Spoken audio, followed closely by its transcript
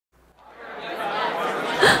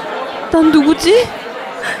난 누구지?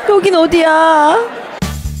 여긴 어디야?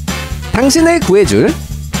 당신을 구해줄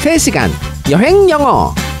 3시간 여행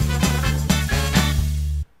영어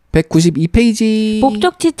 192페이지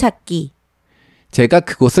목적지 찾기. 제가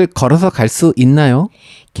그곳을 걸어서 갈 수 있나요?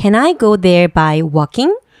 Can I go there by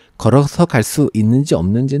walking? 걸어서 갈 수 있는지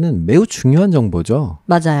없는지는 매우 중요한 정보죠.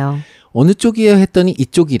 맞아요. 어느 쪽이에요 했더니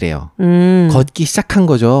이쪽이래요. 걷기 시작한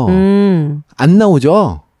거죠. 안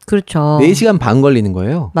나오죠? 그렇죠. 4시간 반 걸리는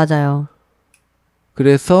거예요. 맞아요.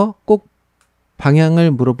 그래서 꼭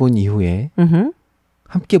방향을 물어본 이후에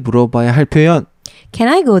함께 물어봐야 할 표현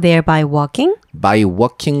Can I go there by walking? by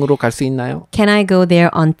walking으로 갈 수 있나요? Can I go there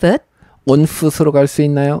on foot? on foot으로 갈 수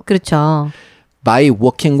있나요? 그렇죠. by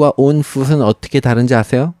walking과 on foot은 어떻게 다른지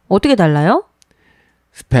아세요? 어떻게 달라요?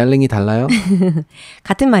 스펠링이 달라요?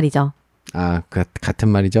 같은 말이죠. 아, 같은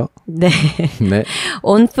말이죠? 네. 네.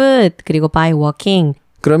 on foot 그리고 by walking.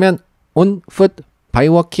 그러면 on foot, by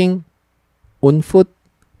walking, on foot,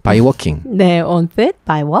 by walking. 네, on foot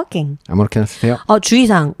by walking. 아무렇게나 쓰세요.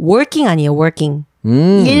 주의사항 working 아니에요. working.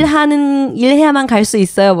 일해야만 갈 수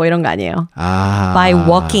있어요. 뭐 이런 거 아니에요. 아. by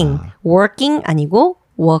walking. working 아니고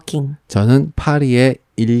walking. 저는 파리의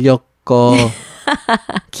인력거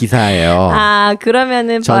기사예요. 아,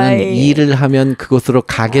 그러면은 저는 by... 일을 하면 그곳으로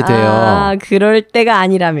가게 돼요. 아, 그럴 때가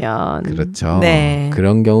아니라면. 그렇죠. 네.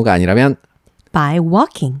 그런 경우가 아니라면 by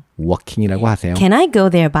walking. walking이라고 하세요. Can I go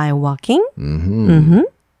there by walking?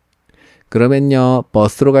 그러면요,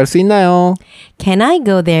 버스로 갈 수 있나요? Can I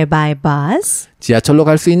go there by bus? 지하철로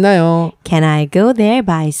갈 수 있나요? Can I go there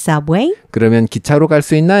by subway? 그러면 기차로 갈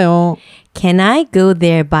수 있나요? Can I go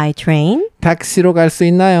there by train? 택시로 갈 수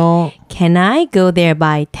있나요? Can I go there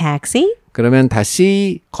by taxi? 그러면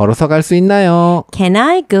다시 걸어서 갈 수 있나요? Can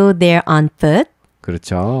I go there on foot?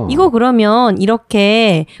 그렇죠. 이거 그러면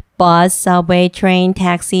이렇게 bus, subway, train,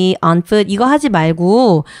 taxi, on foot 이거 하지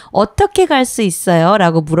말고 어떻게 갈 수 있어요?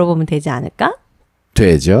 라고 물어보면 되지 않을까?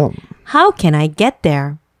 되죠. How can I get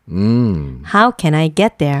there? How can I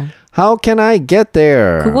get there? How can I get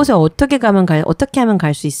there? 그곳에 어떻게 하면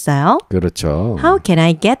갈 수 있어요? 그렇죠. How can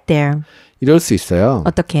I get there? 이럴 수 있어요.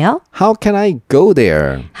 어떻게요? How can I go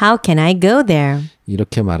there? How can I go there?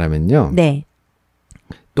 이렇게 말하면요. 네.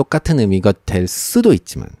 똑같은 의미가 될 수도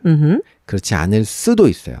있지만 그렇지 않을 수도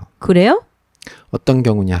있어요. 그래요? 어떤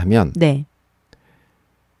경우냐 하면 네.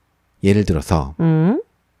 예를 들어서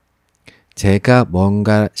제가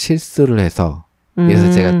뭔가 실수를 해서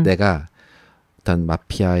그래서 내가 어떤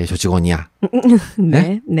마피아의 조직원이야.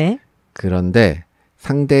 네. 네. 그런데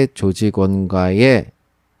상대 조직원과의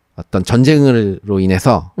어떤 전쟁으로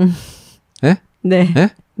인해서 네? 네. 네?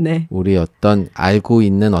 네. 우리 어떤 알고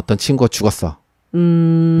있는 어떤 친구가 죽었어.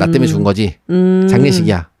 나 때문에 죽은 거지.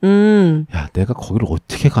 장례식이야. 야, 내가 거기를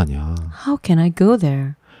어떻게 가냐. How can I go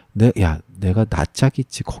there? 내가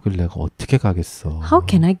낯짝이지 거길 내가 어떻게 가겠어. How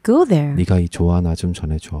can I go there? 네가 이 조화 나 좀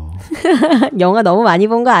전해줘. 영화 너무 많이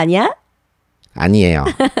본 거 아니야? 아니에요.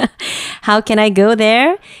 How can I go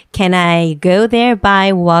there? Can I go there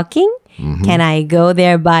by walking? Can I go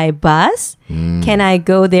there by bus? Can I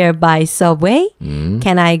go there by subway?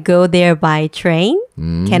 Can I go there by train?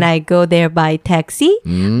 Can I go there by taxi?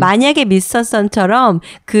 만약에 미스터 선처럼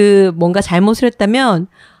그 뭔가 잘못을 했다면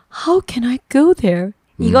How can I go there?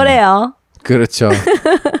 이거래요. 그렇죠.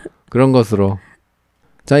 그런 것으로.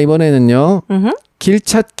 자, 이번에는요. 길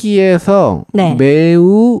찾기에서 네.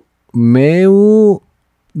 매우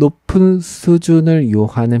높은 수준을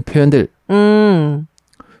요하는 표현들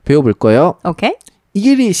배워볼 거예요. 오케이. 이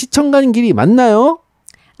길이 시청 가는 길이 맞나요?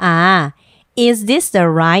 Is this the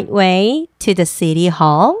right way to the city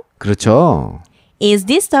hall? 그렇죠. Is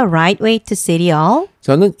this the right way to city hall?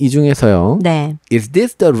 저는 이 중에서요. 네. Is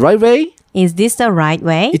this the right way? Is this the right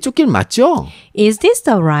way? 이쪽 길 맞죠? Is this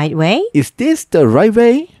the right way? Is this the right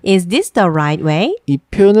way? Is this the right way? 이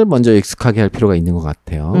표현을 먼저 익숙하게 할 필요가 있는 것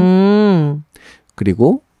같아요.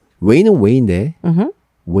 그리고 way는 way인데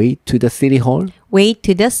way to the city hall? Way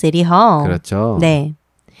to the city hall. 그렇죠. 네.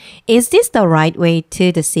 Is this the right way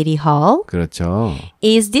to the city hall? 그렇죠.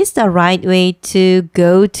 Is this the right way to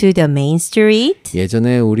go to the main street?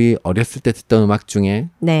 예전에 우리 어렸을 때 듣던 음악 중에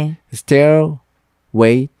네.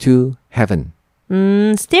 Stairway to Heaven.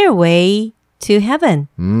 Stairway to heaven.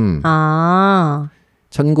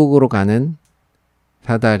 천국으로 가는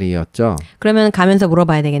사다리였죠. 그러면 가면서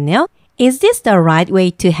물어봐야 되겠네요. Is this the right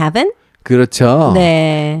way to heaven? 그렇죠.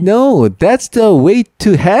 네. No, that's the way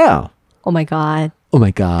to hell. Oh my god. Oh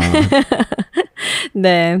my god.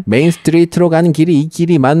 네. 메인 스트리트로 가는 길이 이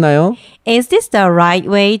길이 맞나요? Is this the right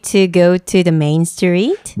way to go to the main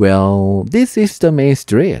street? Well, this is the main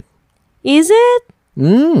street. Is it?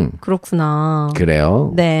 그렇구나.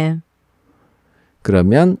 그래요. 네.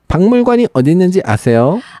 그러면 박물관이 어디 있는지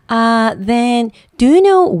아세요? Then do you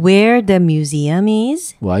know where the museum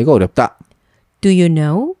is? 와, 이거 어렵다. Do you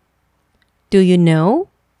know? Do you know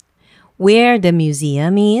where the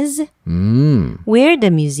museum is? Where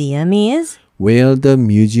the museum is? Where the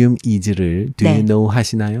museum is를 do 네. you know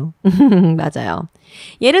하시나요? 맞아요.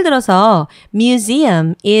 예를 들어서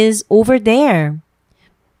museum is over there.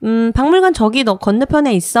 박물관 저기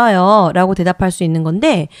건너편에 있어요. 라고 대답할 수 있는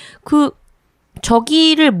건데 그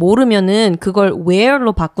저기를 모르면은 그걸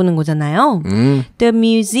where로 바꾸는 거잖아요. The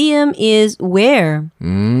museum is where.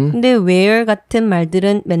 근데 where 같은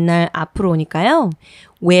말들은 맨날 앞으로 오니까요.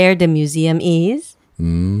 Where the museum is.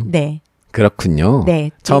 네. 그렇군요.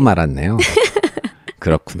 네. 처음 알았네요.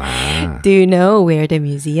 그렇구나. Do you know where the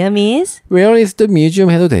museum is? Where is the museum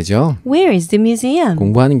해도 되죠. Where is the museum?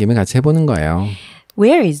 공부하는 김에 같이 해보는 거예요.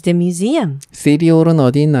 Where is the museum? City Hall은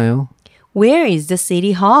어디 있나요? Where is the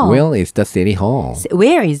city hall? Where is the City Hall?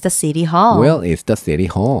 Where is the city hall? Where is the City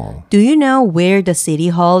Hall? Do you know where the city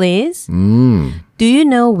hall is? Do you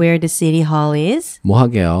know where the city hall is? 뭐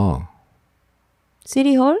하게요?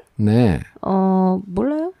 city hall? 네.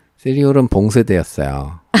 몰라요. City Hall은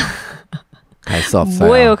봉쇄되었어요. 갈 수 없어요.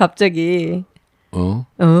 뭐예요, 갑자기?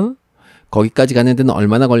 거기까지 가는 데는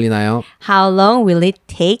얼마나 걸리나요? How long will it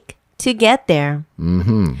take to get there?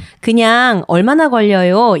 그냥 얼마나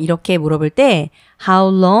걸려요? 이렇게 물어볼 때 how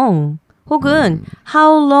long 혹은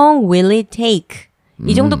how long will it take?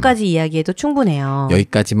 이 정도까지 이야기해도 충분해요.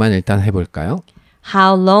 여기까지만 일단 해볼까요?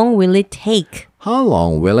 How long will it take? How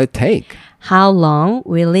long will it take? How long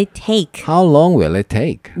will it take? How long will it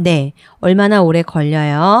take? 네, 얼마나 오래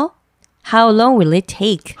걸려요? How long will it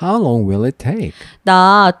take? How long will it take?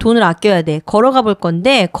 나 돈을 아껴야 돼. 걸어가 볼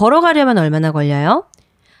건데 걸어가려면 얼마나 걸려요?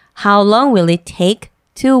 How long will it take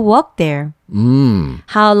to walk there?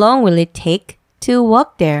 How long will it take to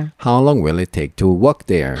walk there? How long will it take to walk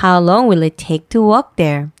there? How long will it take to walk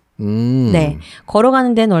there? 네,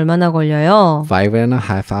 걸어가는 데는 얼마나 걸려요?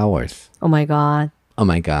 5.5 hours. Oh my god. Oh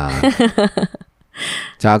my god.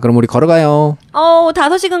 자, 그럼 우리 걸어가요.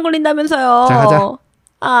 5시간 걸린다면서요. 자, 가자.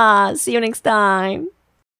 See you next time.